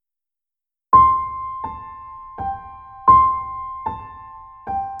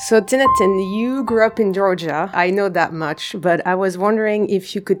So, Tinatin, you grew up in Georgia. I know that much, but I was wondering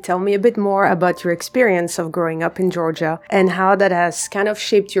if you could tell me a bit more about your experience of growing up in Georgia and how that has kind of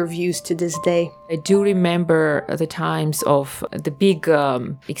shaped your views to this day. I do remember the times of the big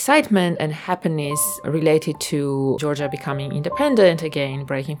excitement and happiness related to Georgia becoming independent again,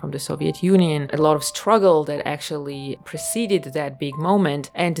 breaking from the Soviet Union, a lot of struggle that actually preceded that big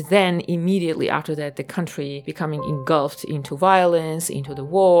moment. And then immediately after that, the country becoming engulfed into violence, into the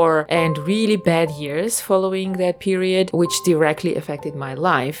war, and really bad years following that period, which directly affected my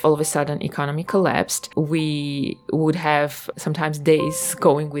life. All of a sudden, economy collapsed. We would have sometimes days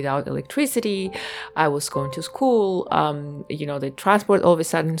going without electricity. I was going to school. The transport all of a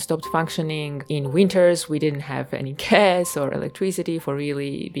sudden stopped functioning. In winters, we didn't have any gas or electricity for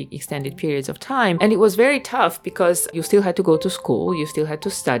really big extended periods of time. And it was very tough because you still had to go to school. You still had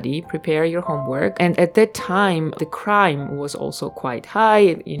to study, prepare your homework. And at that time, the crime was also quite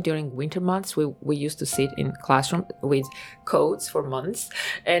high. During winter months, we used to sit in classroom with coats for months.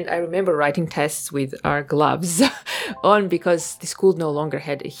 And I remember writing tests with our gloves on because the school no longer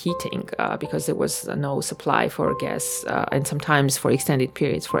had heating because there was no supply for gas and sometimes for extended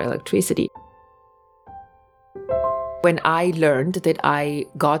periods for electricity. When I learned that I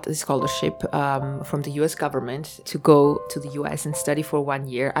got a scholarship from the US government to go to the US and study for 1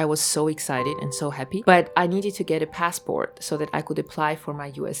 year, I was so excited and so happy. But I needed to get a passport so that I could apply for my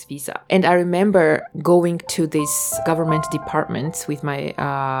US visa. And I remember going to this government department with my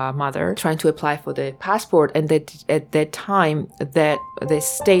mother, trying to apply for the passport. And that at that time, that the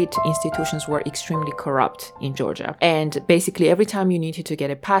state institutions were extremely corrupt in Georgia. And basically, every time you needed to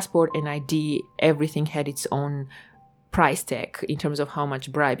get a passport, an ID, everything had its own price tag in terms of how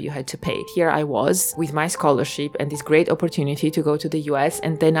much bribe you had to pay. Here I was with my scholarship and this great opportunity to go to the US,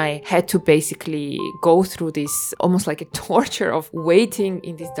 and then I had to basically go through this almost like a torture of waiting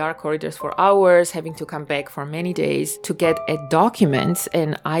in these dark corridors for hours, having to come back for many days to get a document,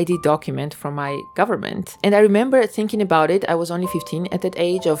 an ID document from my government. And I remember thinking about it. I was only 15 at that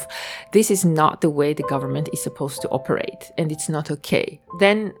age of this is not the way the government is supposed to operate, and it's not okay.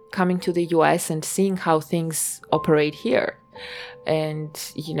 Then coming to the US and seeing how things operate here, and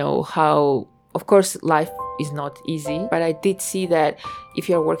how, of course, life is not easy, but I did see that if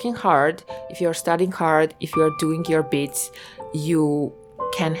you're working hard, if you're studying hard, if you're doing your bits, you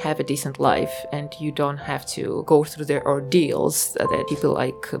can have a decent life and you don't have to go through the ordeals that people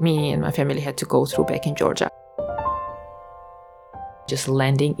like me and my family had to go through back in Georgia. Just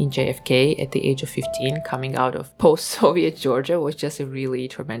landing in JFK at the age of 15, coming out of post-Soviet Georgia, was just a really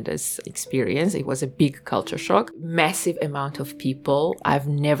tremendous experience. It was a big culture shock. Massive amount of people. I've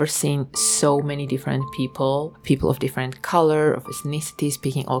never seen so many different people of different color, of ethnicity,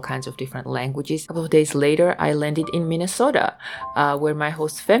 speaking all kinds of different languages. A couple of days later, I landed in Minnesota, where my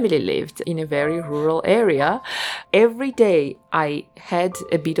host family lived in a very rural area. Every day, I had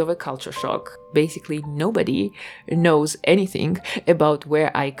a bit of a culture shock. Basically, nobody knows anything about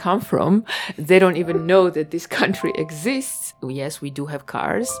where I come from. They don't even know that this country exists. Yes, we do have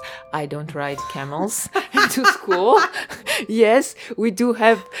cars. I don't ride camels to school. Yes, we do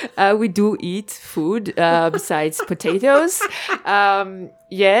eat food besides potatoes.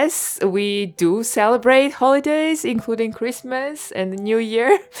 Yes, we do celebrate holidays, including Christmas and the New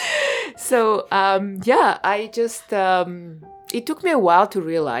Year. So, I just... It took me a while to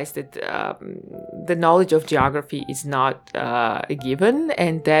realize that the knowledge of geography is not a given,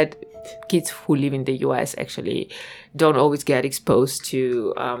 and that kids who live in the US actually don't always get exposed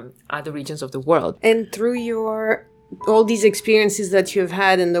to other regions of the world. And through all these experiences that you have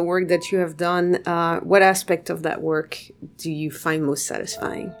had and the work that you have done, what aspect of that work do you find most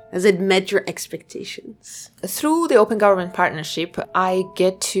satisfying? Has it met your expectations? Through the Open Government Partnership, I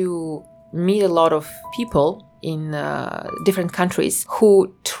get to meet a lot of people in different countries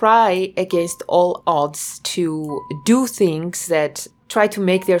who try against all odds to do things that try to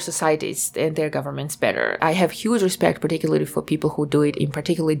make their societies and their governments better. I have huge respect, particularly for people who do it in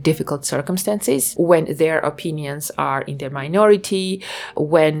particularly difficult circumstances, when their opinions are in their minority,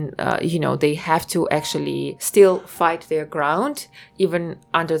 when, they have to actually still fight their ground, even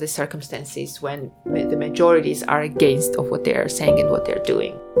under the circumstances when the majorities are against of what they're saying and what they're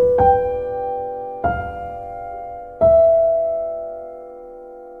doing.